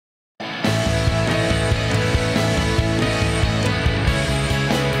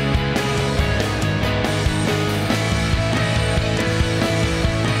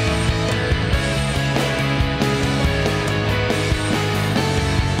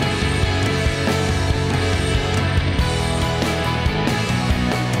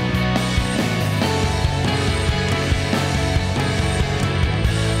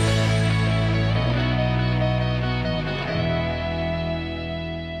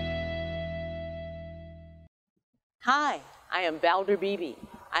Hi, I am Valder Beebe.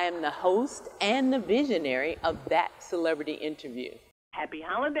 I am the host and the visionary of That Celebrity Interview. Happy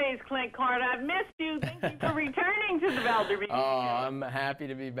holidays, Clint Carter. I've missed you. Thank you for returning to the Valder Beebe Show. I'm happy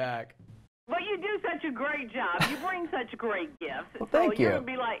to be back. But you do such a great job. You bring such great gifts. Well, thank you.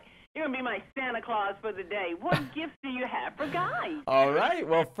 You're going to be my Santa Claus for the day. What gifts do you have for guys? All right.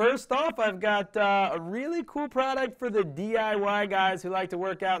 Well, first off, I've got a really cool product for the DIY guys who like to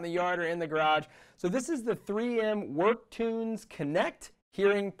work out in the yard or in the garage. So this is the 3M WorkTunes Connect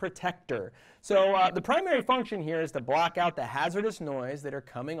Hearing Protector. So the primary function here is to block out the hazardous noise that are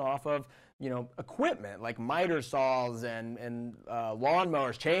coming off of equipment like miter saws and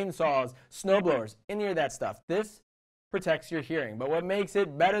lawnmowers, chainsaws, snowblowers, any of that stuff. This protects your hearing. But what makes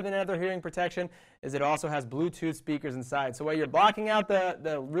it better than other hearing protection is it also has Bluetooth speakers inside. So while you're blocking out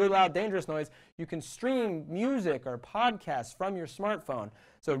the really loud, dangerous noise, you can stream music or podcasts from your smartphone.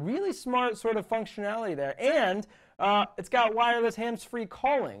 So really smart sort of functionality there. And it's got wireless hands-free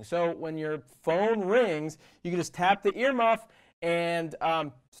calling. So when your phone rings, you can just tap the earmuff and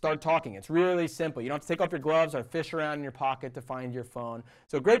start talking. It's really simple. You don't have to take off your gloves or fish around in your pocket to find your phone.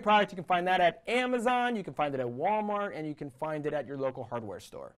 So great product. You can find that at Amazon, you can find it at Walmart, and you can find it at your local hardware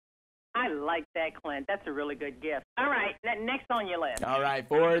store. I like that, Clint. That's a really good gift. All right, next on your list. All right,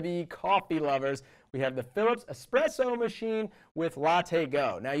 for the coffee lovers, we have the Philips Espresso Machine with Latte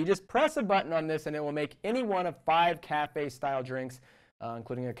Go. Now you just press a button on this and it will make any one of 5 cafe-style drinks,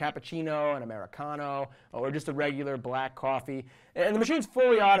 including a cappuccino, an Americano, or just a regular black coffee. And the machine's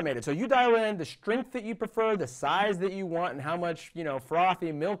fully automated. So you dial in the strength that you prefer, the size that you want, and how much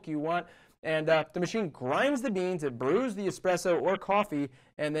frothy milk you want. And the machine grinds the beans, it brews the espresso or coffee,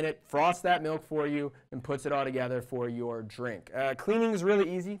 and then it froths that milk for you and puts it all together for your drink. Cleaning is really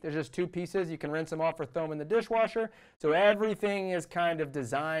easy. There's just 2 pieces. You can rinse them off or throw them in the dishwasher. So everything is kind of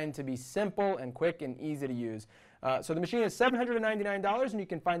designed to be simple and quick and easy to use. So the machine is $799, and you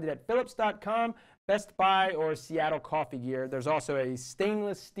can find it at Philips.com, Best Buy, or Seattle Coffee Gear. There's also a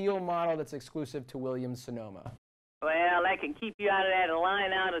stainless steel model that's exclusive to Williams-Sonoma. Well, that can keep you out of that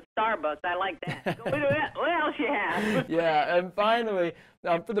line out of Starbucks. I like that. So what else you have? Yeah, and finally,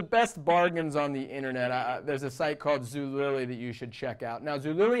 for the best bargains on the internet, there's a site called Zulily that you should check out. Now,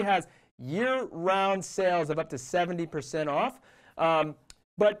 Zulily has year-round sales of up to 70% off.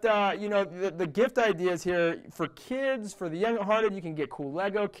 But the gift ideas here for kids, for the young-hearted, you can get cool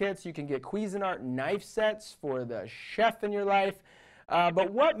Lego kits. You can get Cuisinart knife sets for the chef in your life.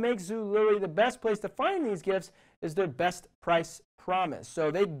 But what makes Zulily the best place to find these gifts is their best price promise. So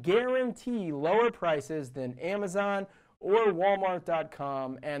they guarantee lower prices than Amazon or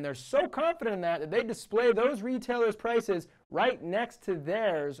Walmart.com, and they're so confident in that they display those retailers' prices right next to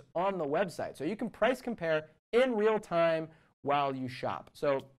theirs on the website. So you can price compare in real time while you shop.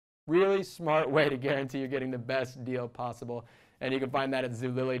 So really smart way to guarantee you're getting the best deal possible, and you can find that at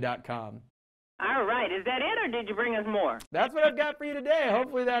Zulily.com. All right. Is that it, or did you bring us more? That's what I've got for you today.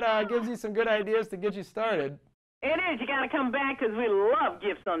 Hopefully that gives you some good ideas to get you started. It is. You got to come back because we love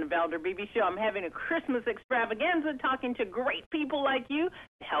gifts on the Valder Beebe Show. I'm having a Christmas extravaganza talking to great people like you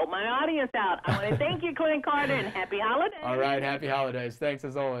to help my audience out. I want to thank you, Clint Carter, and happy holidays. All right. Happy holidays. Thanks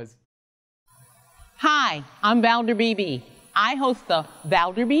as always. Hi, I'm Valder Beebe. I host the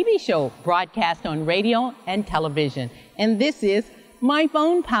Valder Beebe Show, broadcast on radio and television. And this is my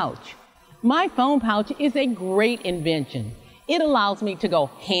phone pouch. My phone pouch is a great invention. It allows me to go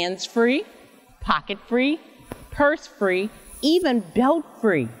hands-free, pocket-free, purse-free, even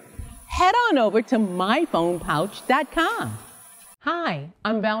belt-free. Head on over to myphonepouch.com. Hi,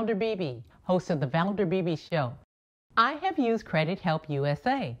 I'm Valder Beebe, host of the Valder Beebe Show. I have used Credit Help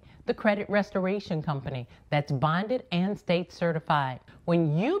USA, the credit restoration company that's bonded and state certified.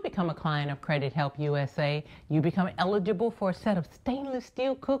 When you become a client of Credit Help USA, you become eligible for a set of stainless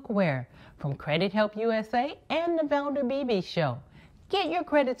steel cookware from Credit Help USA and the Valder Beebe Show. Get your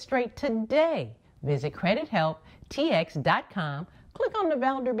credit straight today. Visit credithelptx.com, click on the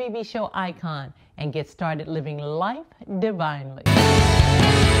Valder Beebe Show icon, and get started living life divinely.